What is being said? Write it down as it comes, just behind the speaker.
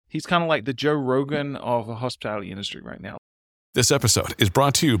He's kind of like the Joe Rogan of the hospitality industry right now. This episode is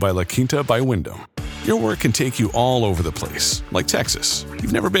brought to you by La Quinta by Wyndham. Your work can take you all over the place, like Texas.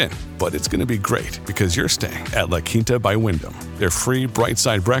 You've never been, but it's going to be great because you're staying at La Quinta by Wyndham. Their free Bright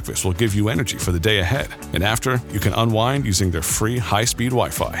Side breakfast will give you energy for the day ahead. And after, you can unwind using their free high-speed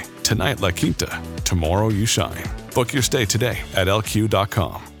Wi-Fi. Tonight, La Quinta. Tomorrow, you shine. Book your stay today at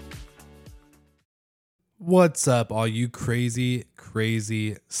lq.com. What's up, all you crazy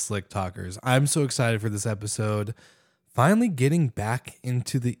Slick Talkers? I'm so excited for this episode. Finally getting back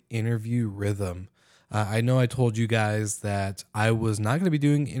into the interview rhythm. I know I told you guys that I was not going to be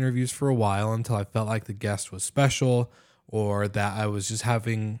doing interviews for a while until I felt like the guest was special or that I was just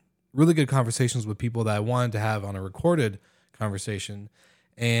having really good conversations with people that I wanted to have on a recorded conversation.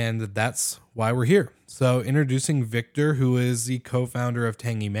 And that's why we're here. So introducing Victor, who is the co-founder of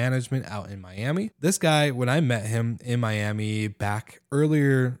Tangy Management out in Miami. This guy, when I met him in Miami back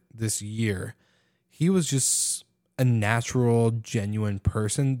earlier this year, he was just a natural, genuine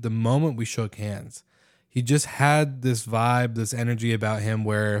person. The moment we shook hands, he just had this vibe, this energy about him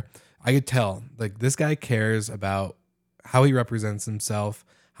where I could tell, like, this guy cares about how he represents himself,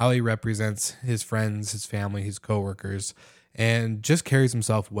 how he represents his friends, his family, his coworkers, and just carries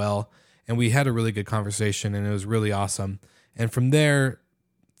himself well. And we had a really good conversation, and it was really awesome. And from there,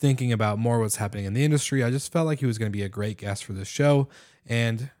 thinking about more what's happening in the industry, I just felt like he was going to be a great guest for this show.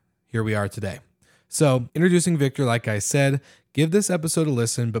 And here we are today. So introducing Victor, like I said, give this episode a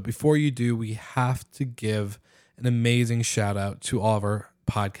listen. But before you do, we have to give an amazing shout out to all of our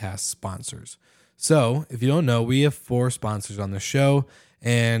podcast sponsors. So if you don't know, we have 4 sponsors on the show.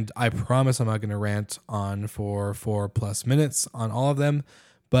 And I promise I'm not going to rant on for 4+ minutes on all of them.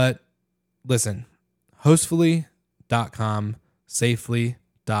 But listen, Hostfully.com,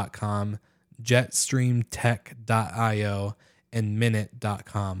 Safely.com, JetstreamTech.io, and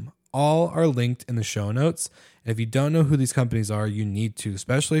Minute.com. All are linked in the show notes. And if you don't know who these companies are, you need to,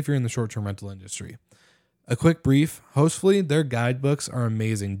 especially if you're in the short-term rental industry. A quick brief, Hostfully, their guidebooks are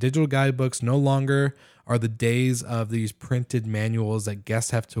amazing. Digital guidebooks no longer are the days of these printed manuals that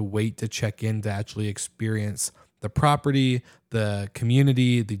guests have to wait to check in to actually experience the property, the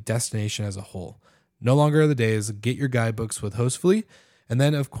community, the destination as a whole. No longer are the days. Get your guidebooks with Hostfully. And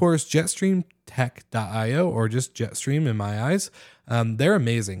then, of course, JetstreamTech.io, or just Jetstream in my eyes. They're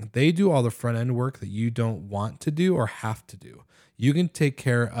amazing. They do all the front-end work that you don't want to do or have to do. You can take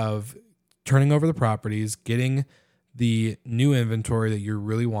care of turning over the properties, getting the new inventory that you're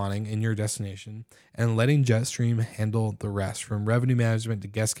really wanting in your destination, and letting Jetstream handle the rest, from revenue management to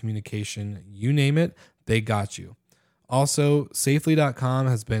guest communication. You name it, they got you. Also, Safely.com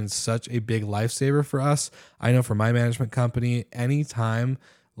has been such a big lifesaver for us. I know for my management company, anytime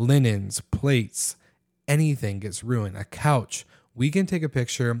linens, plates, anything gets ruined, a couch, we can take a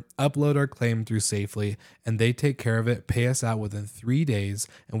picture, upload our claim through Safely, and they take care of it, pay us out within 3 days,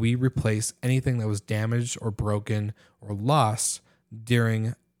 and we replace anything that was damaged or broken or lost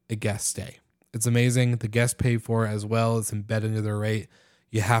during a guest stay. It's amazing. The guests pay for it as well. It's embedded into their rate.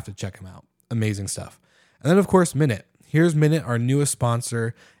 You have to check them out. Amazing stuff. And then, of course, Minute. Here's Minute, our newest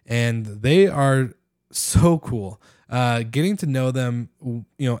sponsor, and they are so cool. Getting to know them,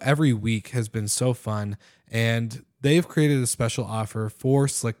 every week has been so fun, and they've created a special offer for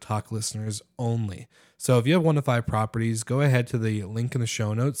Slick Talk listeners only. So if you have 1 to 5 properties, go ahead to the link in the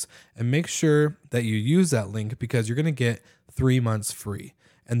show notes and make sure that you use that link, because you're going to get 3 months free.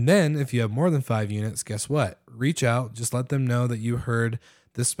 And then if you have more than 5 units, guess what? Reach out, just let them know that you heard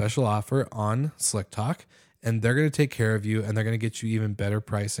this special offer on Slick Talk, and they're going to take care of you, and they're going to get you even better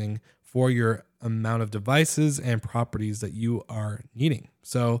pricing for your amount of devices and properties that you are needing.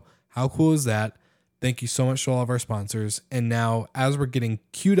 So how cool is that? Thank you so much to all of our sponsors. And now, as we're getting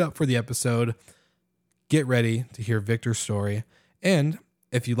queued up for the episode, get ready to hear Victor's story. And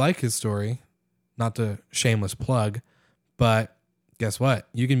if you like his story, not to shameless plug, but guess what?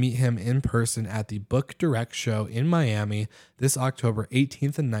 You can meet him in person at the Book Direct show in Miami this October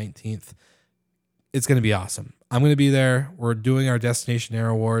 18th and 19th. It's going to be awesome. I'm going to be there. We're doing our Destination Air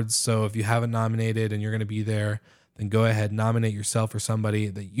Awards. So if you haven't nominated and you're going to be there, then go ahead, nominate yourself or somebody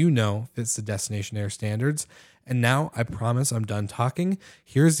that you know fits the Destination Air standards. And now, I promise I'm done talking.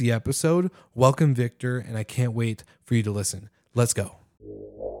 Here's the episode. Welcome, Victor, and I can't wait for you to listen. Let's go.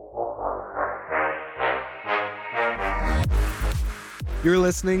 You're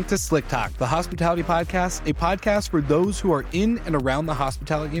listening to Slick Talk, the hospitality podcast, a podcast for those who are in and around the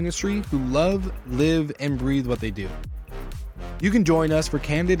hospitality industry who love, live, and breathe what they do. You can join us for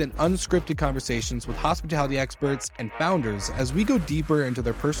candid and unscripted conversations with hospitality experts and founders as we go deeper into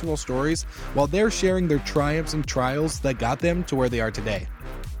their personal stories while they're sharing their triumphs and trials that got them to where they are today.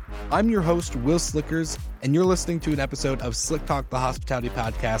 I'm your host, Will Slickers, and you're listening to an episode of Slick Talk, the Hospitality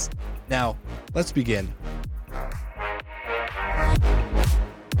Podcast. Now, let's begin.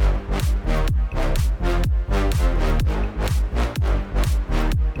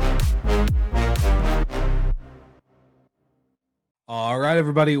 All right,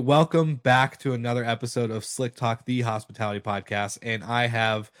 everybody, welcome back to another episode of Slick Talk, the Hospitality Podcast. And I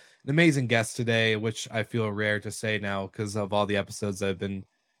have an amazing guest today, which I feel rare to say now because of all the episodes that have been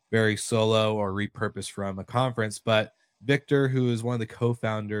very solo or repurposed from a conference. But Victor, who is one of the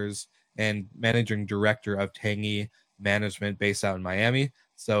co-founders and managing director of Tangy Management based out in Miami.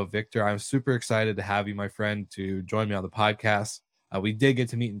 So, Victor, I'm super excited to have you, my friend, to join me on the podcast. We did get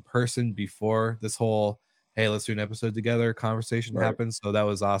to meet in person before this whole hey, let's do an episode together conversation happened. So that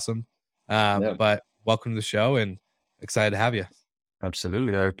was awesome. But welcome to the show and excited to have you.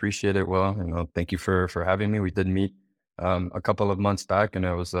 Absolutely. I appreciate it. Well, thank you for having me. We did meet a couple of months back and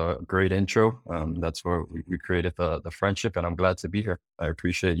it was a great intro. That's where we created the friendship and I'm glad to be here. I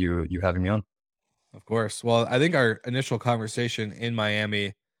appreciate you having me on. Of course. Well, I think our initial conversation in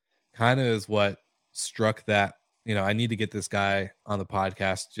Miami kind of is what struck that, I need to get this guy on the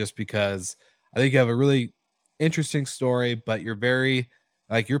podcast just because I think you have a really interesting story, but you're very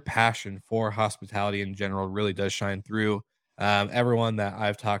your passion for hospitality in general really does shine through. Everyone that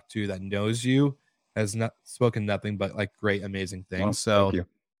I've talked to that knows you has not spoken nothing but great, amazing things. Well, so thank you.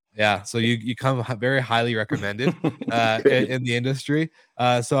 Yeah, so you come very highly recommended in the industry.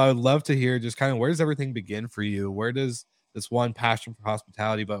 So I would love to hear just kind of where does everything begin for you? Where does this one passion for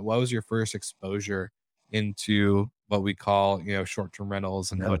hospitality, but what was your first exposure into what we call, short-term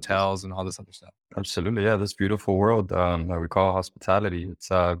rentals and hotels and all this other stuff? Absolutely. Yeah. This beautiful world that we call hospitality.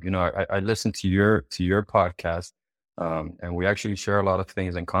 It's, I listened to your podcast and we actually share a lot of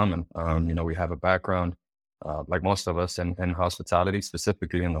things in common. We have a background, like most of us in hospitality,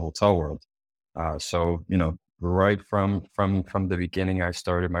 specifically in the hotel world. So, right from the beginning, I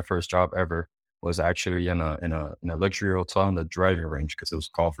started my first job ever was actually in a luxury hotel in the driving range because it was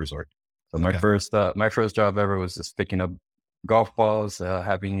a golf resort. So my first job ever was just picking up golf balls,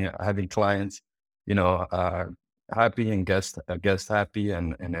 having clients, happy and guests happy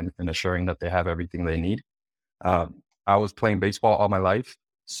and assuring that they have everything they need. I was playing baseball all my life.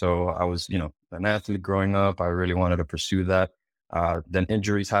 So I was, an athlete growing up. I really wanted to pursue that. Then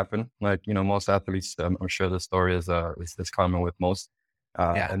injuries happen. Like, most athletes, I'm sure the story is common with most.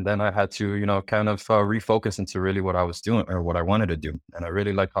 And then I had to, kind of refocus into really what I was doing or what I wanted to do. And I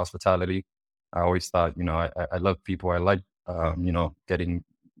really liked hospitality. I always thought, I love people. I like,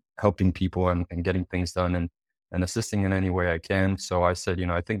 helping people and getting things done and assisting in any way I can. So I said,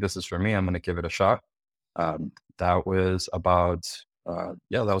 I think this is for me. I'm going to give it a shot. That was about, that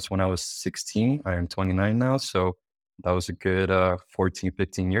was when I was 16. I am 29 now. So that was a good 14,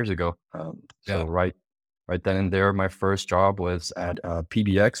 15 years ago. So right then and there, my first job was at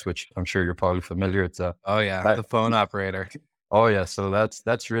PBX, which I'm sure you're probably familiar. It's the phone operator. Oh yeah, so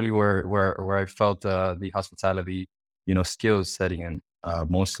that's really where I felt the hospitality, skills setting in.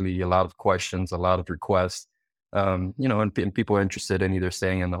 Mostly a lot of questions, a lot of requests, and people are interested in either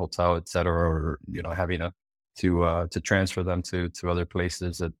staying in the hotel, et cetera, or having to transfer them to other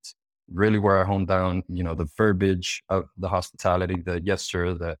places. It's really where I honed down, the verbiage of the hospitality, the yes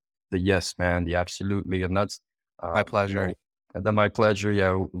sir, the yes man, the absolutely, and that's my pleasure. And then my pleasure,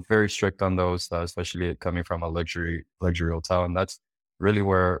 yeah, very strict on those, especially coming from a luxury hotel, and that's really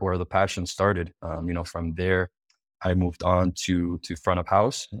where the passion started. From there, I moved on to front of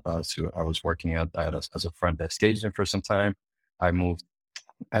house. So I was working as a front desk agent for some time. I moved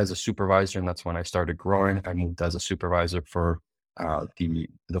as a supervisor, and that's when I started growing. I moved as a supervisor for the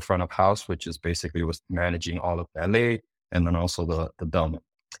front of house, which is basically was managing all of LA and then also the Belmont.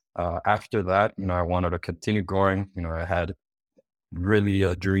 After that, I wanted to continue growing. I had really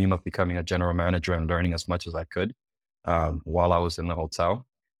a dream of becoming a general manager and learning as much as I could while I was in the hotel.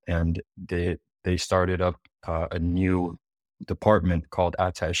 And they started up a new department called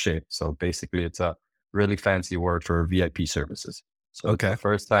attaché. So basically it's a really fancy word for VIP services. So it's the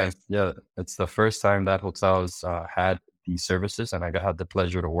first time, it's the first time that hotels had these services. And I had the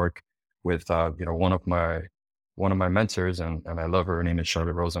pleasure to work with, one of my mentors, and I love her. Her name is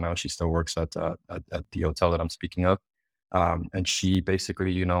Charlotte Rosenau. She still works at the hotel that I'm speaking of. And she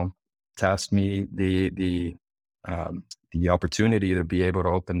basically, tasked me the opportunity to be able to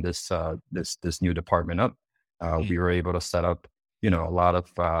open this new department up. We were able to set up, a lot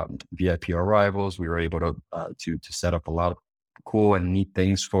of VIP arrivals. We were able to set up a lot of cool and neat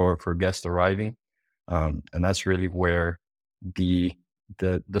things for guests arriving. And that's really where the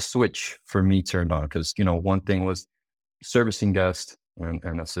switch for me turned on. Cause, one thing was servicing guests,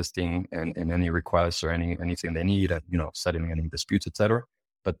 and assisting in any requests or anything they need, and, settling any disputes, etc.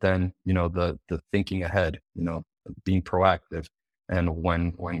 But then, the thinking ahead, being proactive. And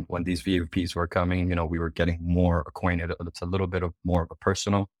when these VIPs were coming, we were getting more acquainted. It's a little bit of more of a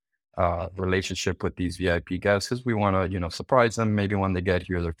personal relationship with these VIP guests, because we want to, surprise them. Maybe when they get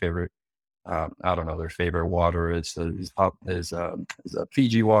here, their favorite, I don't know, their favorite water is a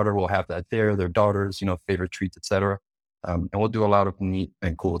Fiji water. We'll have that there. Their daughters, favorite treats, etc. And we'll do a lot of neat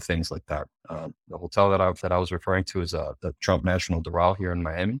and cool things like that. The hotel that I was referring to is the Trump National Doral here in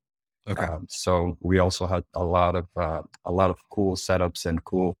Miami. Okay. So we also had a lot of cool setups and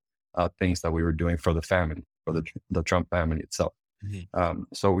cool things that we were doing for the family, for the Trump family itself. Mm-hmm.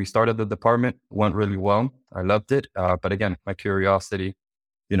 So we started the department, went really well. I loved it. But again, my curiosity,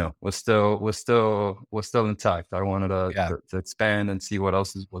 was still intact. I wanted to expand and see what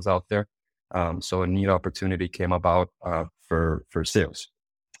else was out there. So a neat opportunity came about for sales.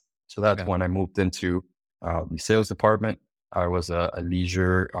 So that's when I moved into the sales department. I was a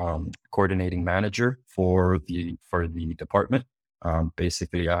leisure coordinating manager for the department.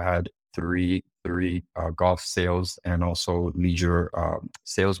 Basically, I had three golf sales and also leisure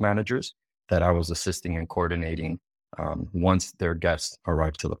sales managers that I was assisting and coordinating once their guests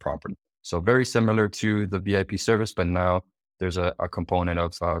arrived to the property. So very similar to the VIP service, but now there's a component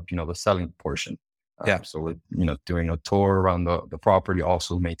of the selling portion. So with doing a tour around the property,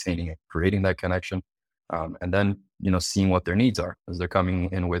 also maintaining and creating that connection. And then, seeing what their needs are, as they're coming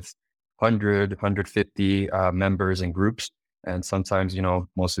in with 100, 150 members and groups. And sometimes,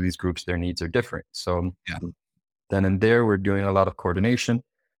 most of these groups, their needs are different. So then and there, we're doing a lot of coordination.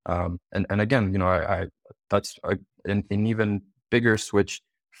 And again, that's an even bigger switch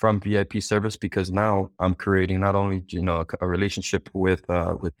from VIP service, because now I'm creating not only, a relationship with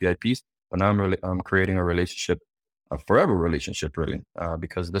VIPs, but now I'm creating a relationship, a forever relationship, really,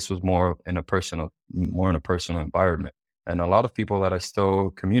 because this was more in a personal environment, and a lot of people that I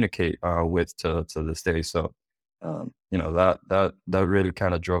still communicate with to this day. So, that really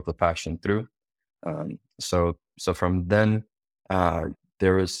kind of drove the passion through. So from then,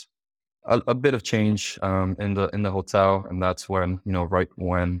 there was a bit of change in the hotel, and that's when right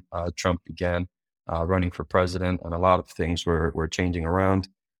when Trump began running for president, and a lot of things were changing around.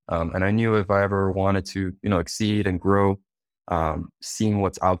 And I knew if I ever wanted to, exceed and grow, seeing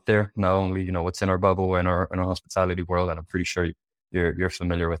what's out there, not only, what's in our bubble and our hospitality world, and I'm pretty sure you're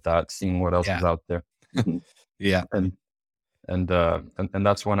familiar with that, seeing what else is out there. Yeah. And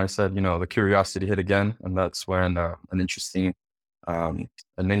that's when I said, the curiosity hit again. And that's when an interesting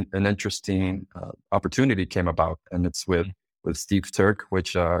opportunity came about. And it's with Steve Turk,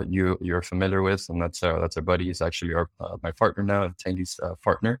 which you're familiar with, and that's our buddy. He's actually my partner now, Tandy's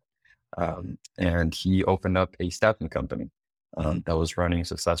partner, and he opened up a staffing company that was running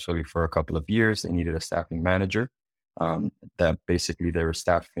successfully for a couple of years. They needed a staffing manager. That basically they were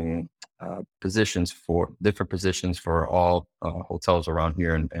staffing different positions for all hotels around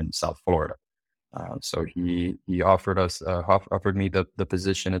here in South Florida. So he offered me the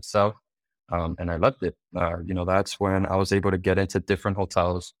position itself. And I loved it. That's when I was able to get into different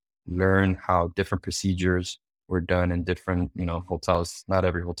hotels, learn how different procedures were done in different, hotels. Not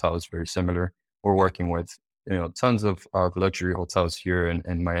every hotel is very similar. We're working with, tons of luxury hotels here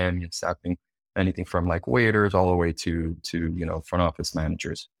in Miami, and staffing anything from like waiters all the way to front office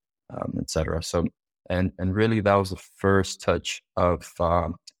managers, etc. So, and really that was the first touch of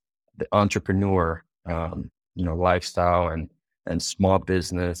the entrepreneur, lifestyle and small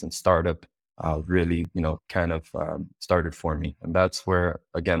business and startup. Really, kind of started for me. And that's where,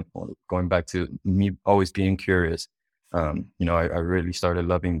 again, going back to me always being curious, I really started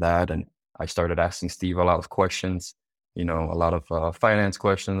loving that. And I started asking Steve a lot of questions, a lot of finance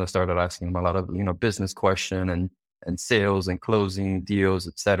questions. I started asking him a lot of, business question and sales and closing deals,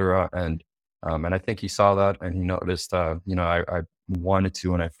 etc. And I think he saw that, and he noticed, I wanted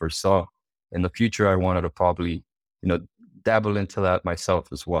to, when I first saw in the future, I wanted to probably, dabble into that myself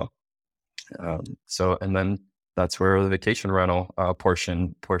as well. So, and then that's where the vacation rental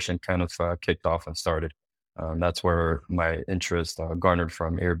portion kind of kicked off and started. That's where my interest garnered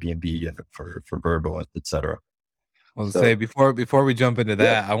from Airbnb and for Vrbo, etc. Well, say before we jump into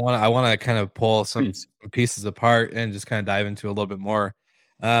that, I want to kind of pull some pieces apart and just kind of dive into a little bit more.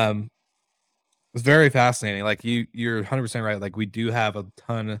 It's very fascinating. Like you're 100% right. Like we do have a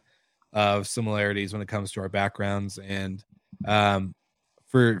ton of similarities when it comes to our backgrounds, and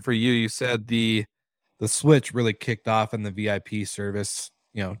for you said the switch really kicked off in the VIP service,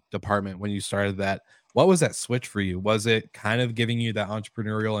 department when you started that. What was that switch for you? Was it kind of giving you that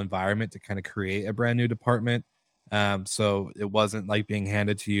entrepreneurial environment to kind of create a brand new department? So it wasn't like being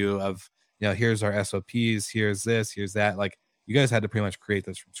handed to you of, here's our SOPs, here's this, here's that. Like you guys had to pretty much create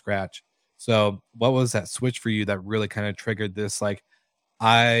this from scratch. So what was that switch for you that really kind of triggered this? Like,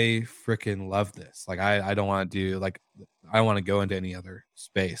 I freaking love this. Like, I don't want to do like, I don't want to go into any other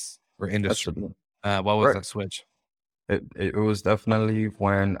space or industry. Absolutely. What was Right. that switch? It was definitely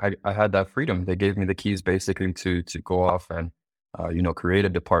when I had that freedom. They gave me the keys basically to go off and create a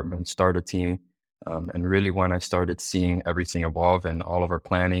department, start a team, and really when I started seeing everything evolve and all of our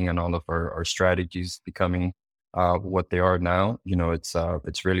planning and all of our strategies becoming what they are now,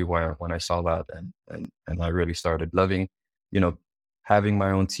 it's really when I saw that and I really started loving, you know, having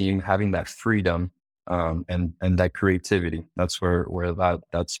my own team, having that freedom and that creativity. That's where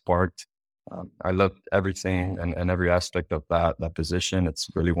that sparked. I loved everything and every aspect of that position. It's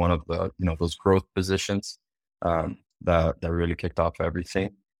really one of the those growth positions that really kicked off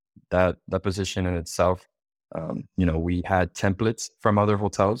everything. That position in itself, we had templates from other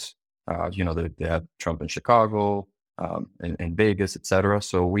hotels. They had Trump in Chicago, in Vegas, etc.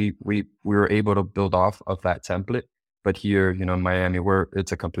 So we were able to build off of that template. But here, in Miami,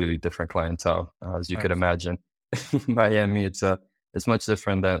 it's a completely different clientele, as you could Nice. imagine. Miami, it's much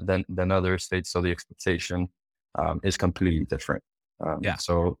different than other states. So the expectation is completely different. Yeah,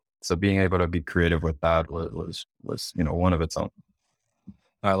 So being able to be creative with that was one of its own.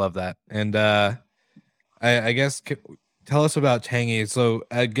 I love that. And I guess tell us about Tangy. So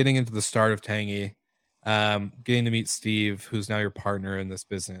getting into the start of Tangy, getting to meet Steve, who's now your partner in this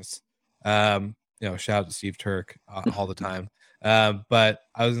business. Shout out to Steve Turk all the time. But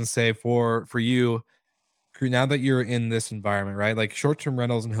I was gonna say for you, now that you're in this environment, right? Like short-term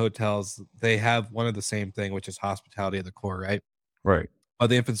rentals and hotels, they have one of the same thing, which is hospitality at the core, right? Right, But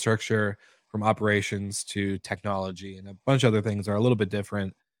the infrastructure from operations to technology and a bunch of other things are a little bit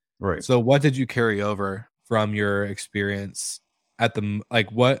different. right. So what did you carry over from your experience at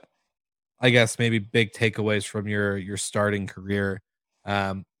like what I guess maybe big takeaways from your starting career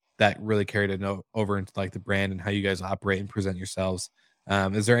um that really carried it over into like the brand and how you guys operate and present yourselves?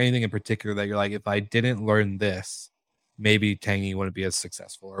 Is there anything in particular that you're like, if I didn't learn this, maybe Tangy wouldn't be as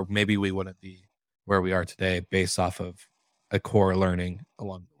successful, or maybe we wouldn't be where we are today based off of a core learning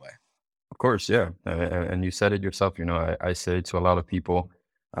along the way? Of course, yeah. And you said it yourself. I say to a lot of people,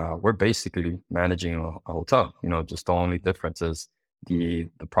 we're basically managing a hotel. Just the only difference is the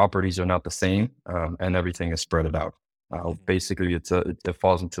properties are not the same, and everything is spread it out. Basically, it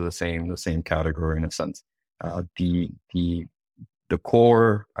falls into the same category in a sense. The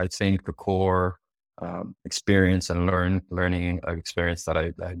core, I think, the core experience and learning experience that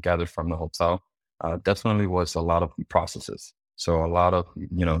I gathered from the hotel definitely was a lot of processes. So a lot of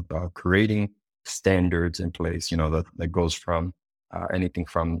creating standards in place. That goes from anything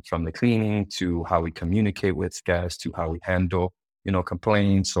from the cleaning to how we communicate with guests to how we handle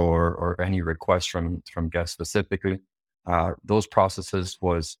complaints or any requests from guests specifically. Those processes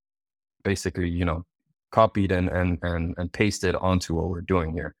was basically copied and pasted onto what we're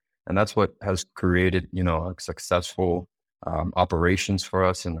doing here, and that's what has created a successful operations for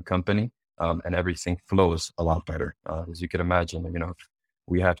us in the company, and everything flows a lot better. As you can imagine, if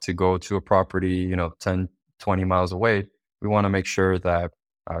we have to go to a property 10, 20 miles away, we want to make sure that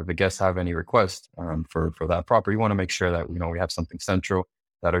the guests have any requests for that property. We want to make sure that we have something central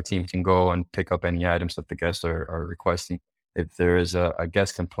that our team can go and pick up any items that the guests are requesting. If there is a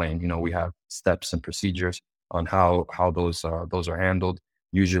guest complaint, we have steps and procedures on how those are handled.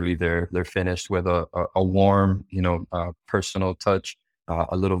 Usually they're finished with a warm, personal touch,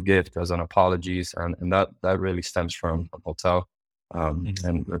 a little gift as an apologies, and that really stems from a hotel,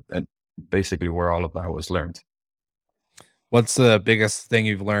 and basically where all of that was learned. What's the biggest thing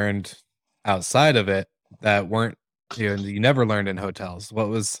you've learned outside of it that weren't you never learned in hotels? What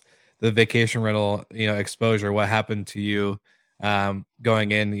was the vacation rental, exposure? What happened to you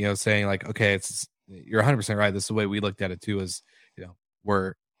going in, saying like, okay, you're 100% right. This is the way we looked at it too, is,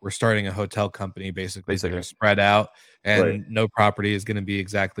 we're starting a hotel company basically. It's Basically, gonna spread out right. and no property is going to be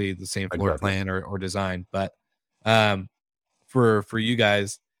exactly the same floor Exactly. plan or design. But um for you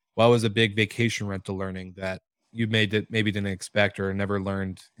guys, what was a big vacation rental learning that you maybe didn't expect or never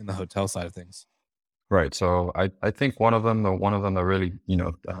learned in the hotel side of things? Right. So I think one of them that really,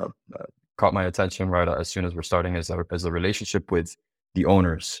 caught my attention right as soon as we're starting is a relationship with the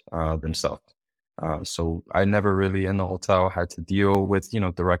owners themselves. So I never really in the hotel had to deal with,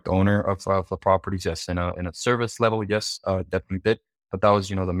 direct owner of the properties. Yes, in a service level, yes, definitely did. But that was,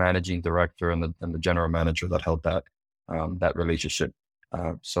 the managing director and the general manager that held that relationship.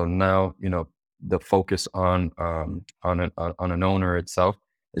 So now, the focus on an owner itself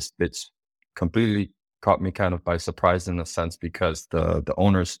it's completely caught me kind of by surprise in a sense, because the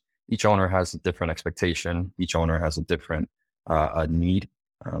owners, each owner has a different expectation. Each owner has a different need.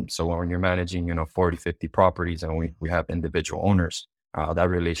 So when you're managing, 40, 50 properties, and we have individual owners, that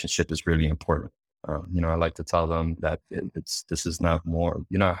relationship is really important. I like to tell them that this is not more,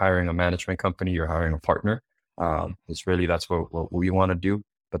 you're not hiring a management company, you're hiring a partner. It's really, that's what we want to do.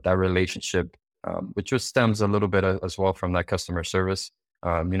 But that relationship, which just stems a little bit as well from that customer service,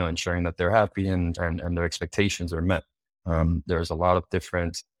 ensuring that they're happy and their expectations are met. There's a lot of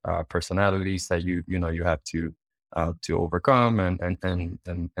different personalities that you have to overcome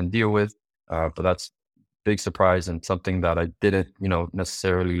and deal with. But that's big surprise, and something that I didn't,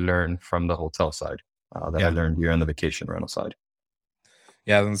 necessarily learn from the hotel side, that I learned here on the vacation rental side.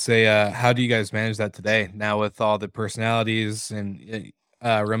 Yeah, I was gonna say, how do you guys manage that today now with all the personalities? And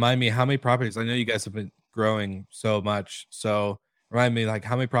remind me, how many properties? I know you guys have been growing so much. So remind me, like,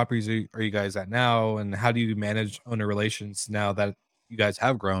 how many properties are you guys at now, and how do you manage owner relations now that you guys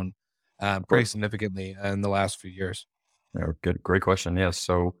have grown pretty significantly in the last few years? Yeah, good, great question. Yes.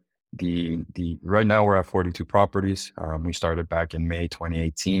 So the right now we're at 42 properties. We started back in May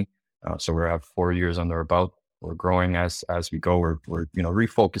 2018. So we're at 4 years under our belt. We're growing as we go. We're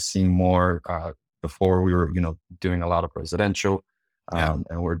refocusing more. Before we were doing a lot of residential, and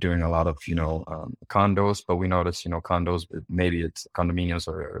we're doing a lot of condos. But we noticed condos, maybe it's condominiums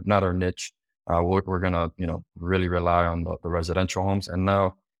or not our niche. We're gonna really rely on the residential homes, and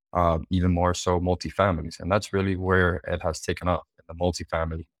now even more so multifamilies, and that's really where it has taken off, in the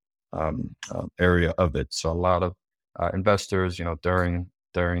multifamily area of it. So a lot of investors, during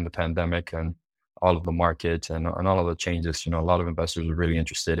the pandemic and all of the markets and all of the changes, a lot of investors are really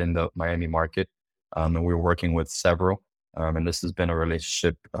interested in the Miami market. And we're working with several. And this has been a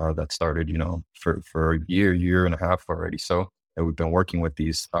relationship that started, for a year and a half already. So, and we've been working with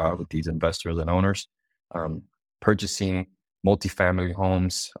these investors and owners, purchasing multifamily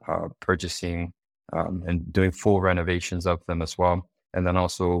homes, purchasing and doing full renovations of them as well. And then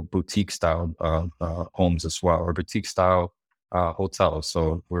also boutique style homes as well, or boutique style hotels.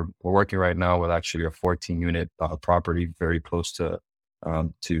 So we're working right now with actually a 14 unit property very close to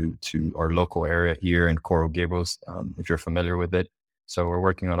our local area here in Coral Gables, if you're familiar with it. So we're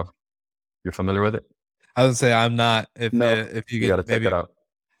working on you're familiar with it? I would say I'm not. If you got to check it out.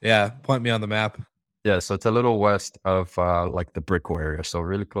 Yeah, point me on the map. Yeah, so it's a little west of like the Brickell area, so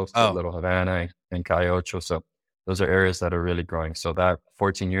really close to Little Havana and Calle Ocho. So those are areas that are really growing. So that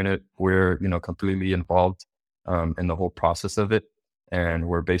 14 unit, we're completely involved in the whole process of it, and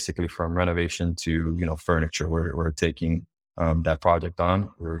we're basically from renovation to furniture. We're taking that project on.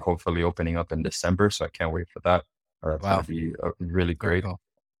 We're hopefully opening up in December, so I can't wait for that. That's going to be really great. Cool.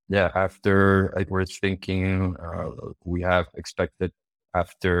 Yeah, after we're thinking, we have expected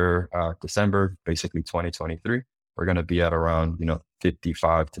after December, basically 2023, we're going to be at around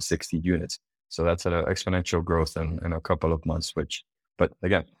 55 to 60 units. So that's an exponential growth in a couple of months. But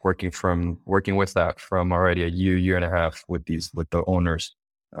again, working with that from already a year and a half with the owners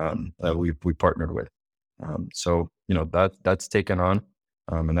that we partnered with. So that's taken on,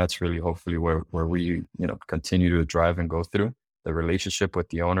 and that's really hopefully where we continue to drive and go through. The relationship with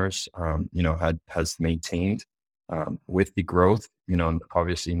the owners has maintained with the growth.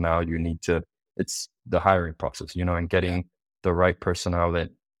 Obviously now you need it's the hiring process, and getting the right personnel in.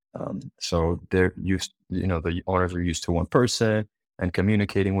 So they're used, the owners are used to one person and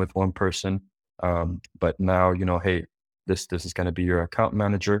communicating with one person. But now, hey, this is going to be your account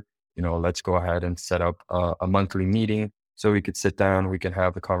manager. Let's go ahead and set up a monthly meeting so we could sit down, we can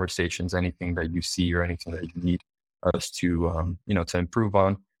have the conversations, anything that you see or anything that you need us to, to improve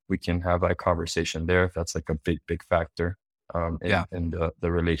on, we can have that conversation there. That's like a big factor in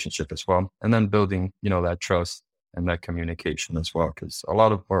the relationship as well. And then building, that trust and that communication as well. Because a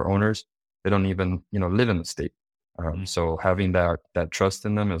lot of our owners, they don't even, live in the state. So having that trust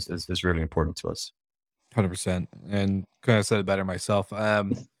in them is really important to us. 100%. And kind of said it better myself.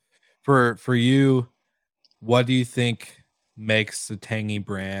 For you, what do you think makes the Tangy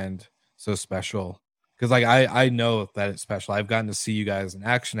brand so special? Because like I know that it's special. I've gotten to see you guys in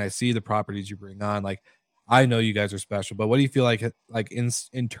action. I see the properties you bring on. Like I know you guys are special. But what do you feel like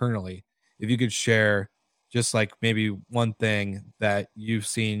internally, if you could share just like maybe one thing that you've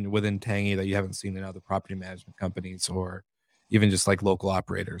seen within Tangy that you haven't seen in other property management companies, or even just like local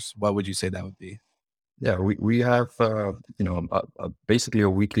operators, what would you say that would be? Yeah, we have basically a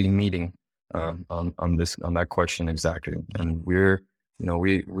weekly meeting on that question exactly, and we're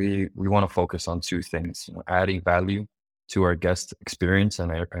we want to focus on two things: adding value to our guest experience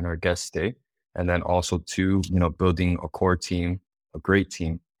and our guest stay, and then also building a core team, a great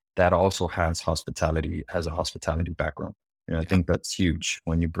team that also has a hospitality background. And I think that's huge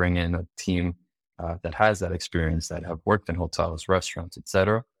when you bring in a team that has that experience, that have worked in hotels, restaurants,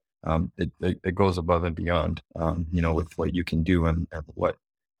 etc. It goes above and beyond, with what you can do and what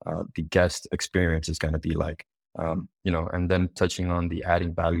the guest experience is going to be like. And then touching on the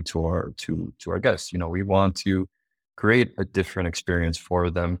adding value to our guests. We want to create a different experience for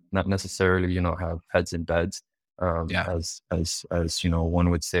them, not necessarily, have heads in beds, as one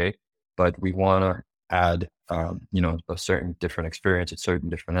would say, but we want to add, a certain different experience, a certain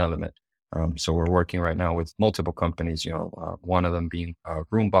different element. So we're working right now with multiple companies, one of them being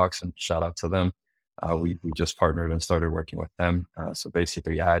Roombox, and shout out to them. We just partnered and started working with them. So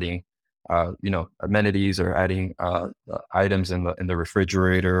basically adding, amenities, or adding items in the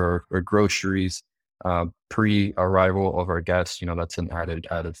refrigerator, or groceries pre-arrival of our guests. That's an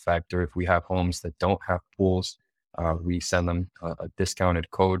added factor. If we have homes that don't have pools, we send them a discounted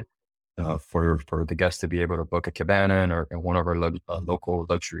code for the guests to be able to book a cabana in one of our local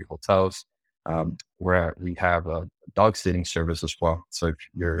luxury hotels, where we have a dog sitting service as well. So if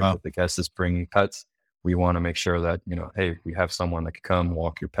if the guest is bringing pets, we want to make sure that, hey, we have someone that can come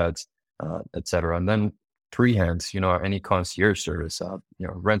walk your pets, etc. And then pre-hands, any concierge service,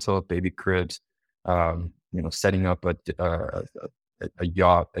 rental of baby cribs, setting up a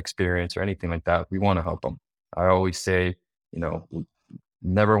yacht experience or anything like that. We want to help them. I always say,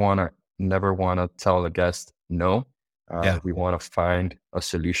 never want to tell the guest no. We want to find a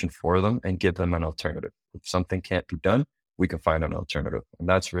solution for them and give them an alternative. If something can't be done, we can find an alternative. And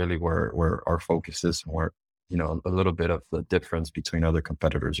that's really where our focus is, and where, a little bit of the difference between other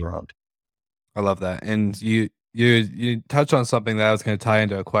competitors around. I love that. And you touched on something that I was going to tie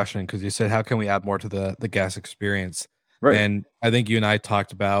into a question, because you said, how can we add more to the guest experience? Right. And I think you and I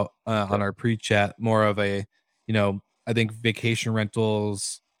talked about on our pre-chat more of a, I think vacation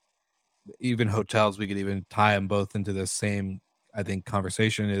rentals, even hotels, we could even tie them both into the same, I think,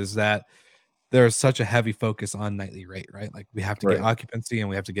 conversation, is that there's such a heavy focus on nightly rate, right? Like we have to get occupancy, and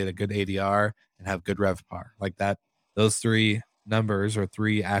we have to get a good ADR and have good RevPAR. Like that, those three numbers, or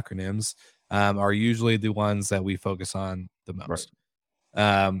three acronyms, are usually the ones that we focus on the most.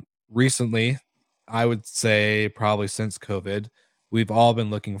 Recently, I would say probably since COVID, we've all been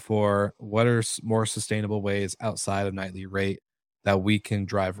looking for what are more sustainable ways outside of nightly rate that we can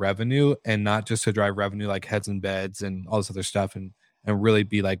drive revenue, and not just to drive revenue like heads and beds and all this other stuff, and really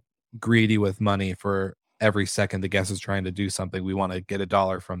be like greedy with money for every second the guest is trying to do something. We want to get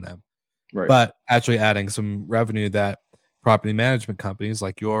 $1 from them, but actually adding some revenue that property management companies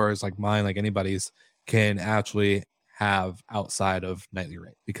like yours, like mine, like anybody's, can actually have outside of nightly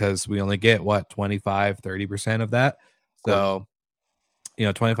rate, because we only get 25-30% of that. So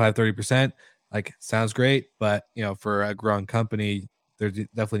 25-30%, like, sounds great, but for a growing company, there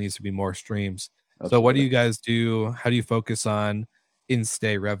definitely needs to be more streams. Absolutely. So what do you guys do? How do you focus on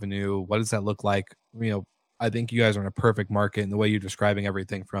in-stay revenue? What does that look like? I think you guys are in a perfect market, and the way you're describing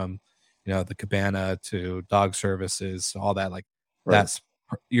everything from the cabana to dog services, all that, like that's,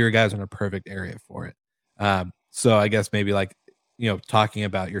 your guys are in a perfect area for it. So I guess maybe like, talking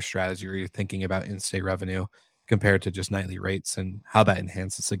about your strategy, or you're thinking about in-stay revenue compared to just nightly rates, and how that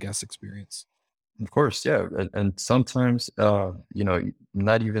enhances the guest experience. Of course, yeah. And sometimes,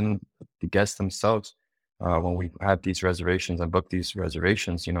 not even the guests themselves, when we have these reservations and book these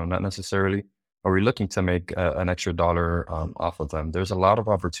reservations, not necessarily are we looking to make an extra dollar off of them. There's a lot of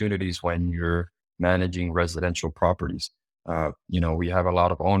opportunities when you're managing residential properties. We have a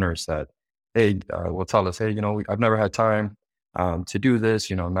lot of owners that, will tell us, hey, I've never had time to do this.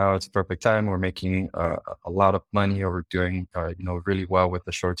 Now it's a perfect time. We're making a lot of money, or we're doing, really well with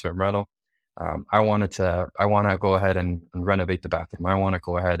the short-term rental. I want to go ahead and renovate the bathroom. I want to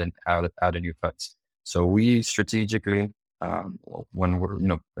go ahead and add a new fence. So we strategically, when we're,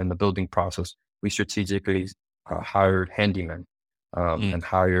 in the building process, we strategically hired handymen and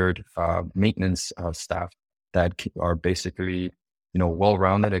hired maintenance staff that are basically,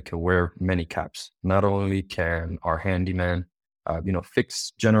 well-rounded and can wear many caps. Not only can our handyman,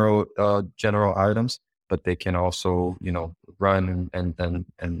 fix general items, but they can also, run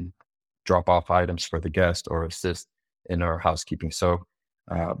and drop off items for the guest, or assist in our housekeeping. So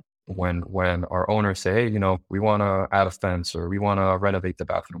when our owners say, hey, we want to add a fence, or we want to renovate the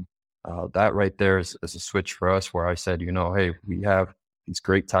bathroom, that right there is a switch for us, where I said, hey, we have these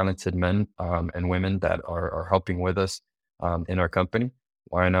great talented men and women that are helping with us in our company.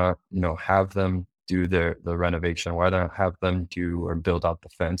 Why not, have them do the renovation? Why not have them do or build out the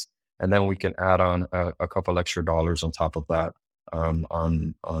fence? And then we can add on a couple extra dollars on top of that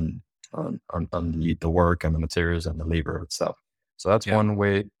on the work and the materials and the labor itself. So that's Yeah. one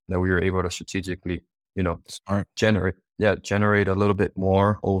way that we were able to strategically, Smart. generate a little bit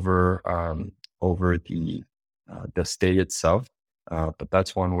more over the state itself. But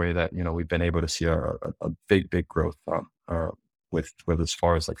that's one way that, we've been able to see a big growth with as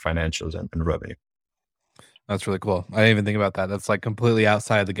far as like financials and revenue. That's really cool. I didn't even think about that. That's like completely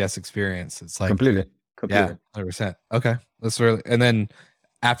outside the guest experience. It's like, Completely. yeah, Completely. 100%. Okay. That's really, and then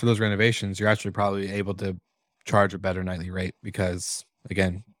after those renovations, you're actually probably able to charge a better nightly rate because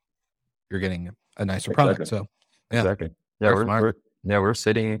again, you're getting a nicer product. Exactly. So yeah, Exactly. Yeah, very smart. we're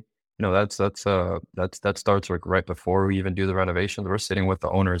sitting, that starts like right before we even do the renovations. We're sitting with the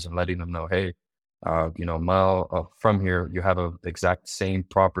owners and letting them know, hey, mile from here, you have the exact same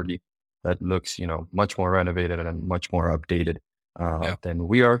property that looks, much more renovated and much more updated Yeah. than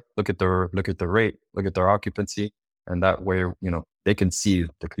we are. Look at the rate, look at their occupancy, and that way, they can see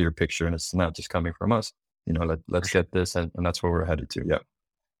the clear picture, and it's not just coming from us. Let's sure. get this, and that's where we're headed to. Yeah.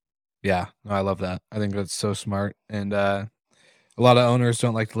 Yeah. No, I love that. I think that's so smart. And a lot of owners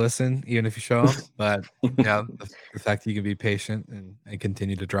don't like to listen, even if you show them. But yeah, the fact that you can be patient and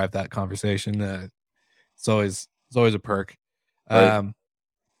continue to drive that conversation, it's always a perk. Right. Um,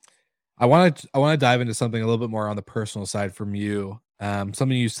 I want to dive into something a little bit more on the personal side from you.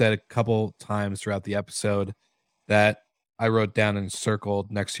 Something you said a couple times throughout the episode that I wrote down and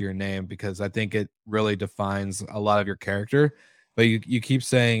circled next to your name because I think it really defines a lot of your character. But you keep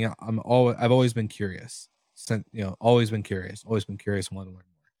saying I've always been curious. Always been curious, and want to learn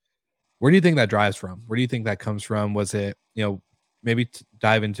more. Where do you think that drives from? Where do you think that comes from? Was it, maybe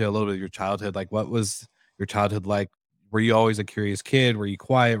dive into a little bit of your childhood? Like, what was your childhood like? Were you always a curious kid? Were you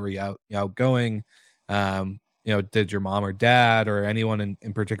quiet? Were you outgoing? Did your mom or dad or anyone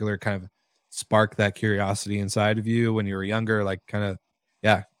in particular kind of spark that curiosity inside of you when you were younger? Like, kind of,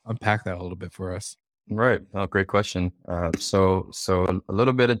 yeah, unpack that a little bit for us. Right. Oh, great question. So a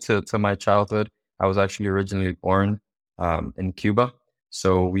little bit into my childhood. I was actually originally born in Cuba.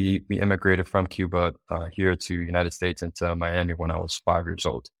 So we immigrated from Cuba here to United States into Miami when I was 5 years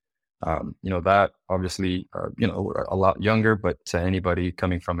old. That obviously, a lot younger, but to anybody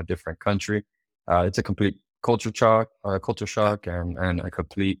coming from a different country, it's a complete culture shock, and a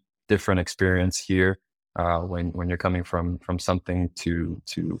complete different experience here when you're coming from something to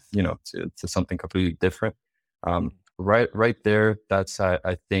something completely different. Right there, that's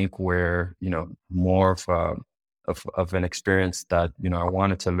I think where more of an experience that I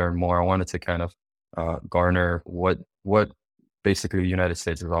wanted to learn more. I wanted to kind of garner what basically the United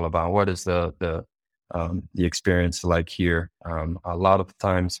States is all about. What is the experience like here? A lot of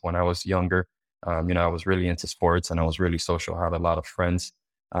times when I was younger, I was really into sports and I was really social. I had a lot of friends,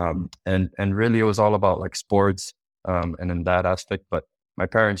 and really it was all about like sports, and in that aspect. But my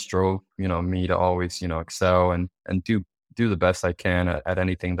parents drove, me to always, excel and do the best I can at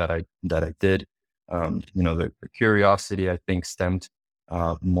anything that I did. The curiosity I think stemmed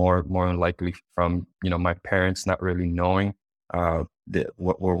more likely from my parents not really knowing the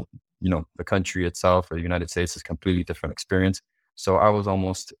country itself or the United States is completely different experience. So I was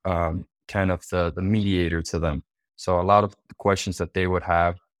almost kind of the mediator to them. So a lot of the questions that they would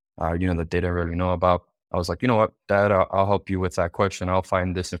have, that they didn't really know about, I was like, you know what, Dad, I'll help you with that question. I'll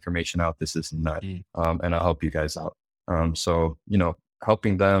find this information out, this and that, and I'll help you guys out. So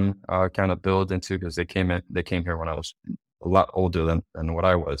helping them kind of build into, because they came here when I was a lot older than what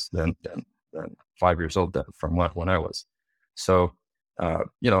I was than 5 years old from when I was. So a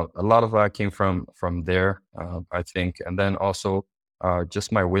lot of that came from there, I think, and then also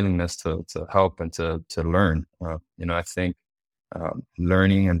just my willingness to help and to learn. I think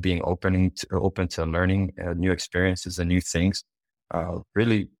learning and being open to learning new experiences and new things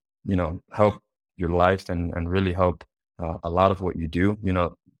really help your life and really help a lot of what you do.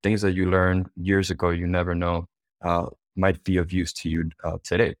 Things that you learned years ago, you never know might be of use to you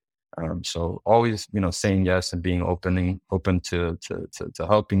today. So always, saying yes and being open to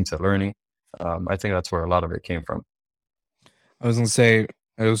helping, to learning. I think that's where a lot of it came from. I was gonna say,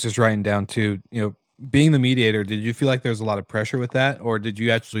 I was just writing down too, being the mediator, did you feel like there was a lot of pressure with that, or did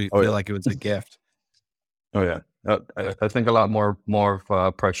you actually Oh feel yeah. like it was a gift? Oh yeah. I think a lot more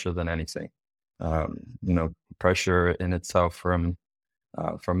of pressure than anything. Pressure in itself from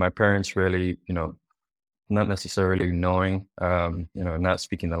my parents, really, not necessarily knowing, not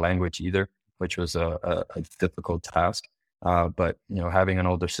speaking the language either, which was a difficult task. But having an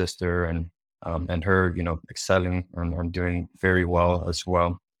older sister and her, excelling and doing very well as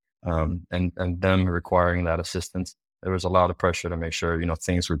well, and them requiring that assistance, there was a lot of pressure to make sure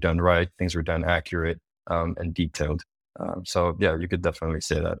things were done right, things were done accurate, and detailed. So yeah, you could definitely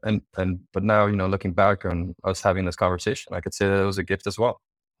say that. But now, looking back on us having this conversation, I could say that it was a gift as well.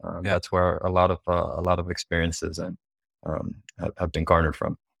 Yeah. That's where a lot of experiences and have been garnered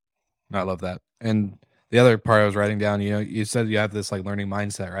from. I love that. And the other part I was writing down, you said you have this like learning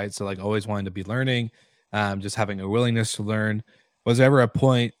mindset, right? So like always wanting to be learning, just having a willingness to learn. Was there ever a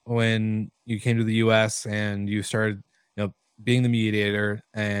point when you came to the US and you started, being the mediator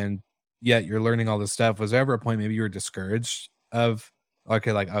and yet you're learning all this stuff? Was there ever a point maybe you were discouraged of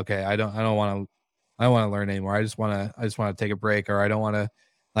okay, I don't want to learn anymore. I just want to take a break, or I don't want to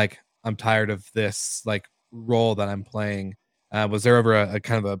like I'm tired of this like role that I'm playing. Was there ever a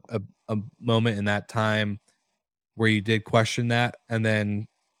kind of a moment in that time where you did question that, and then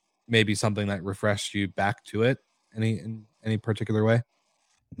maybe something that refreshed you back to it? In any particular way?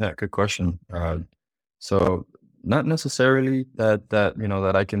 Yeah, good question. So not necessarily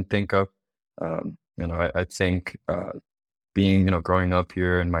that I can think of. I think being growing up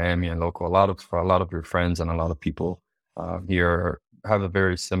here in Miami and local, a lot of your friends and a lot of people here have a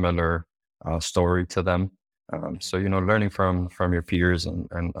very similar story to them. So learning from your peers,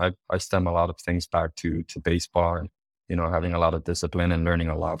 and I stem a lot of things back to baseball, and having a lot of discipline and learning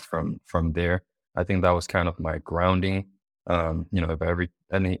a lot from there. I think that was kind of my grounding. If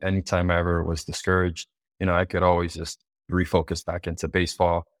any time I ever was discouraged, I could always just refocus back into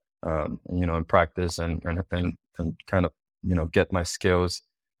baseball, and practice and kind of get my skills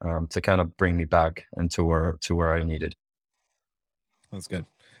to kind of bring me back into where I needed. That's good.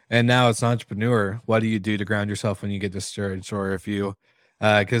 And now as an entrepreneur, what do you do to ground yourself when you get discouraged, or if you,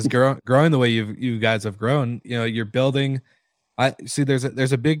 because growing the way you guys have grown, you're building. I see there's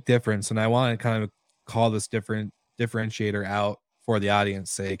a big difference, and I want to kind of call this different differentiator out for the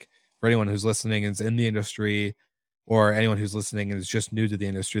audience sake, for anyone who's listening and is in the industry, or anyone who's listening and is just new to the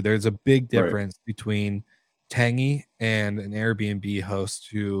industry. There's a big Right. difference between Tangy and an Airbnb host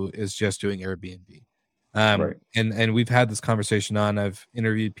who is just doing Airbnb. Right. And we've had this conversation on. I've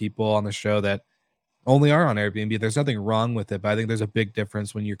interviewed people on the show that only are on Airbnb. There's nothing wrong with it, but I think there's a big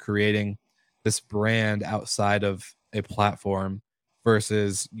difference when you're creating this brand outside of a platform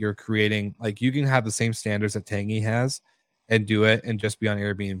versus you're creating, like, you can have the same standards that Tangy has and do it and just be on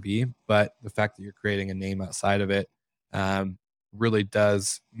Airbnb, but the fact that you're creating a name outside of it really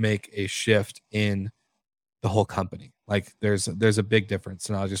does make a shift in the whole company. Like there's a big difference,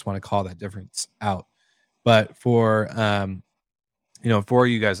 and I just want to call that difference out. But for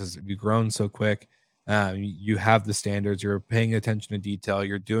you guys, as you've grown so quick, you have the standards, you're paying attention to detail,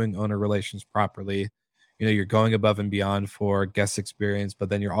 you're doing owner relations properly, you're going above and beyond for guest experience, but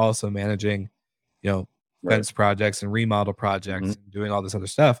then you're also managing, Right. fence projects and remodel projects Mhm. and doing all this other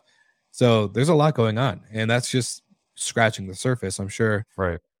stuff. So there's a lot going on, and that's just scratching the surface. I'm sure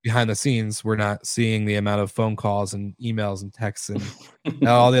Right. behind the scenes, we're not seeing the amount of phone calls and emails and texts and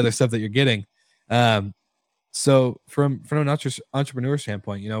all the other stuff that you're getting. Um, so from an entrepreneur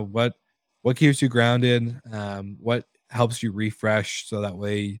standpoint, what keeps you grounded? What helps you refresh so that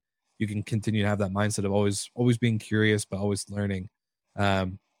way you can continue to have that mindset of always being curious but always learning.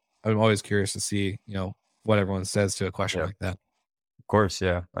 Um, I'm always curious to see what everyone says to a question Yeah. like that. Of course,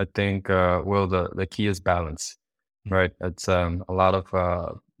 yeah. I think well, the key is balance, Mm. right? It's a lot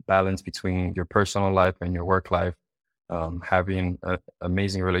of balance between your personal life and your work life. Having an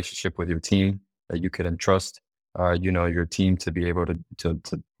amazing relationship with your team that you can entrust, your team to be able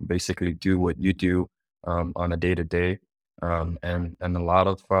to basically do what you do on a day to day, and a lot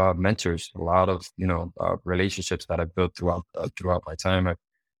of mentors, a lot of relationships that I've built throughout my time. I've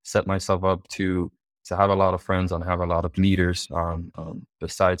set myself up to have a lot of friends and have a lot of leaders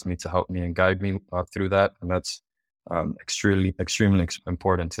besides me to help me and guide me through that, and that's extremely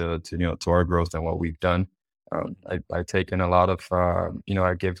important to our growth and what we've done. I take in a lot of,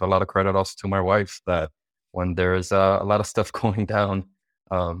 I give a lot of credit also to my wife that when there's a lot of stuff going down,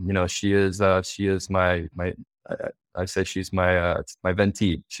 she is I say she's my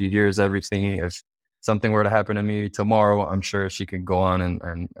ventee. She hears everything. If something were to happen to me tomorrow, I'm sure she can go on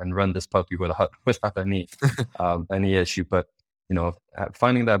and run this puppy without any issue. But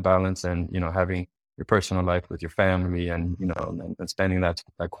finding that balance and having your personal life with your family and and spending that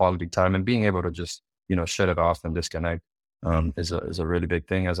quality time and being able to just shut it off and disconnect is a really big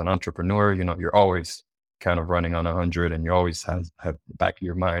thing as an entrepreneur. You're always kind of running on 100, and you always have the back of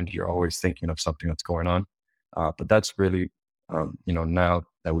your mind, you're always thinking of something that's going on. But that's really now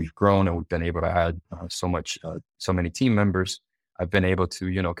that we've grown and we've been able to add so many team members, I've been able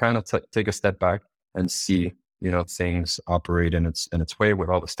to kind of take a step back and see things operate in its way with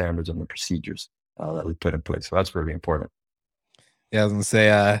all the standards and the procedures that we put in place. So that's really important. Yeah, I was gonna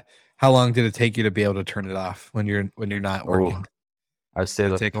say, How long did it take you to be able to turn it off when you're not working? I'd say Did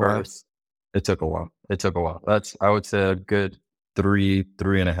it the take a while? first, it took a while. It took a while. That's, I would say, a good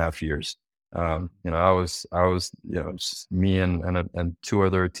 3.5 years. I was, just me and two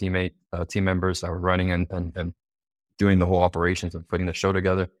other team members that were running and doing the whole operations and putting the show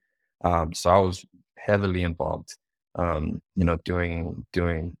together. So I was heavily involved, doing,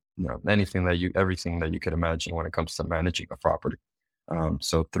 everything that you could imagine when it comes to managing a property.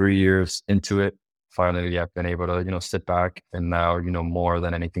 So 3 years into it, finally I've been able to, sit back and now, more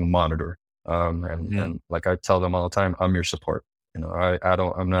than anything, monitor. And like I tell them all the time, I'm your support.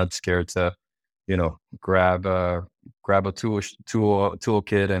 I'm not scared to, grab a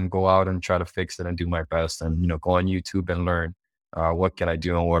toolkit and go out and try to fix it and do my best and, go on YouTube and learn, what can I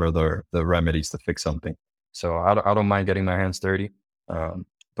do and what are the remedies to fix something. So I don't mind getting my hands dirty.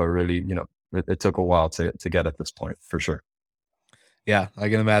 But really, it took a while to get at this point, for sure. Yeah, I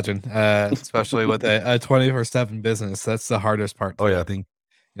can imagine, especially with a 24/7 business. That's the hardest part. Oh, yeah. I think,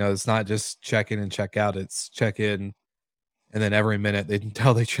 it's not just check in and check out. It's check in, and then every minute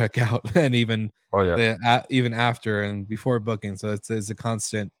until they check out, and even Oh, yeah. even after and before booking. So it's a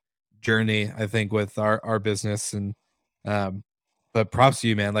constant journey, I think, with our business. And but props to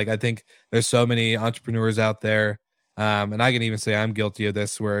you, man. Like, I think there's so many entrepreneurs out there, and I can even say I'm guilty of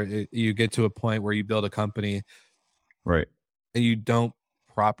this, where you get to a point where you build a company Right. and you don't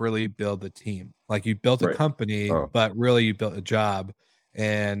properly build the team. Like, you built a Right. company, Oh. but really you built a job.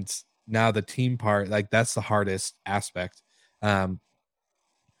 And now the team part, like, that's the hardest aspect.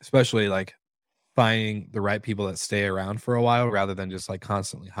 Especially like finding the right people that stay around for a while rather than just like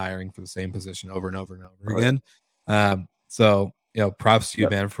constantly hiring for the same position over and over and over Oh, yeah. again. So, props to you,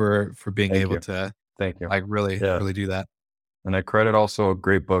 Yep. man, for being Thank able you. to Thank you. like really Yeah. really do that. And I credit also a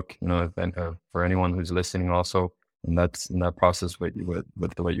great book, and for anyone who's listening also, and that's in that process with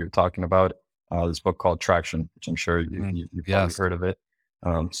what you're talking about, this book called Traction, which I'm sure you've probably Yes. heard of it.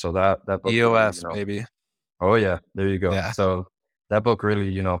 So that book really, EOS, baby. oh yeah, there you go. Yeah. So that book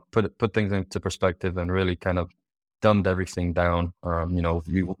really, put things into perspective and really kind of dumbed everything down.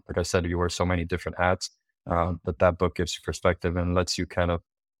 You, like I said, you wear so many different hats, but that book gives you perspective and lets you kind of,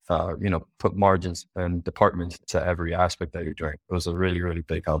 put margins and departments to every aspect that you're doing. It was a really, really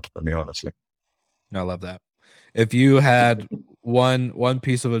big help for me, honestly. I love that. If you had one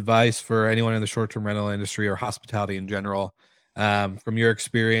piece of advice for anyone in the short-term rental industry or hospitality in general, from your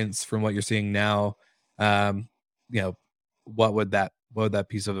experience, from what you're seeing now, um, what would that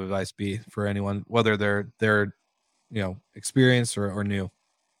piece of advice be for anyone, whether they're experienced or new?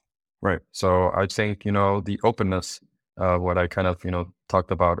 Right. So I think, the openness, what I kind of,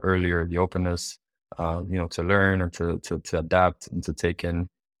 talked about earlier, the openness, to learn or to adapt and to take in,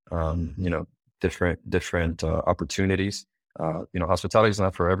 different opportunities. Hospitality is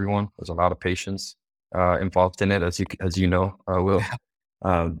not for everyone. There's a lot of patience involved in it, as you know, Will.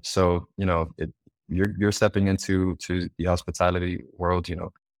 So you're stepping into the hospitality world.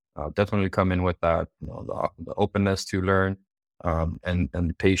 Definitely come in with that, the openness to learn, and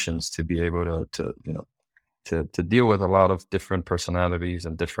the patience to be able to deal with a lot of different personalities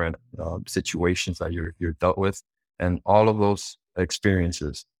and different situations that you're dealt with, and all of those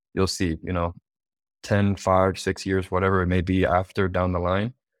experiences you'll see, 10, 5, 6 years, whatever it may be after down the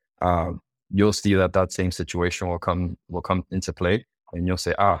line, you'll see that same situation will come into play. And you'll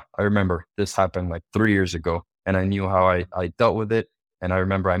say, I remember this happened like 3 years ago and I knew how I dealt with it. And I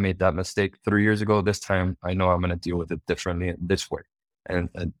remember I made that mistake 3 years ago. This time I know I'm going to deal with it differently in this way. And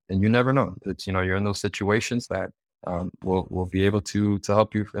you never know. It's, you're in those situations that will be able to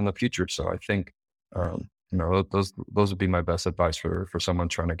help you in the future. So I think, those would be my best advice for someone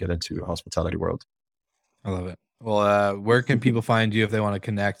trying to get into the hospitality world. I love it. Well, where can people find you if they want to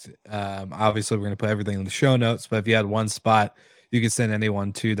connect? Obviously, we're going to put everything in the show notes, but if you had one spot you could send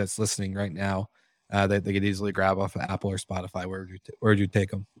anyone to that's listening right now, that they could easily grab off of Apple or Spotify, where would you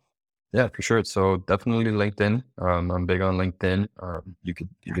take them? Yeah, for sure. So definitely LinkedIn. I'm big on LinkedIn. You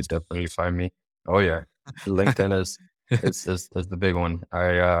could definitely find me. Oh yeah, LinkedIn is the big one.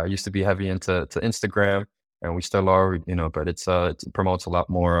 I used to be heavy into Instagram, and we still are, but it promotes a lot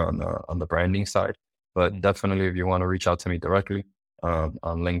more on the branding side. But definitely, if you want to reach out to me directly on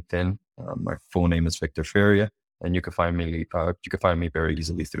LinkedIn, my full name is Victor Feria, and you can find me. You can find me very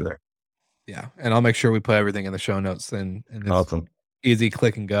easily through there. Yeah, and I'll make sure we put everything in the show notes, and it's Awesome. easy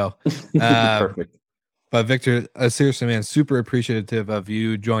click and go. Perfect. But Victor, seriously, man, super appreciative of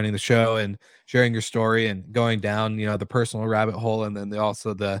you joining the show and sharing your story and going down, the personal rabbit hole, and then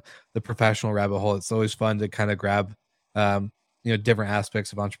also the professional rabbit hole. It's always fun to kind of grab, different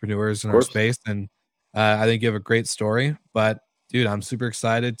aspects of entrepreneurs in our space. And I think you have a great story. But Dude, I'm super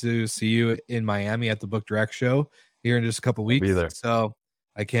excited to see you in Miami at the Book Direct show here in just a couple weeks. Be there. So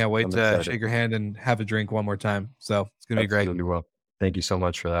I can't wait I'm to excited. shake your hand and have a drink one more time. So it's gonna be great. Absolutely will. Thank you so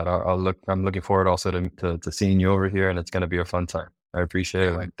much for that. I'm looking forward also to seeing you over here, and it's going to be a fun time. I appreciate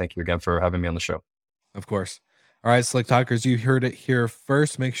it. And thank you again for having me on the show. Of course. All right, Slick Talkers, you heard it here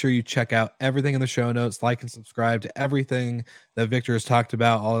first. Make sure you check out everything in the show notes, like and subscribe to everything that Victor has talked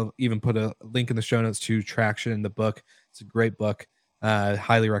about. I'll even put a link in the show notes to Traction, the book. It's a great book.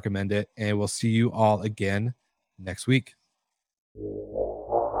 Highly recommend it. And we'll see you all again next week.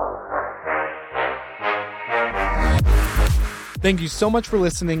 Thank you so much for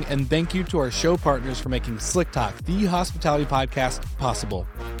listening, and thank you to our show partners for making Slick Talk, the hospitality podcast, possible.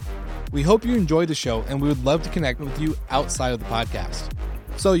 We hope you enjoyed the show, and we would love to connect with you outside of the podcast.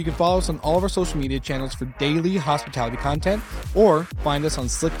 So you can follow us on all of our social media channels for daily hospitality content, or find us on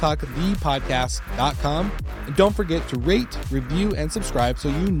slicktalkthepodcast.com. And don't forget to rate, review, and subscribe so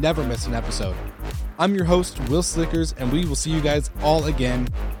you never miss an episode. I'm your host, Will Slickers, and we will see you guys all again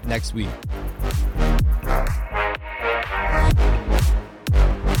next week.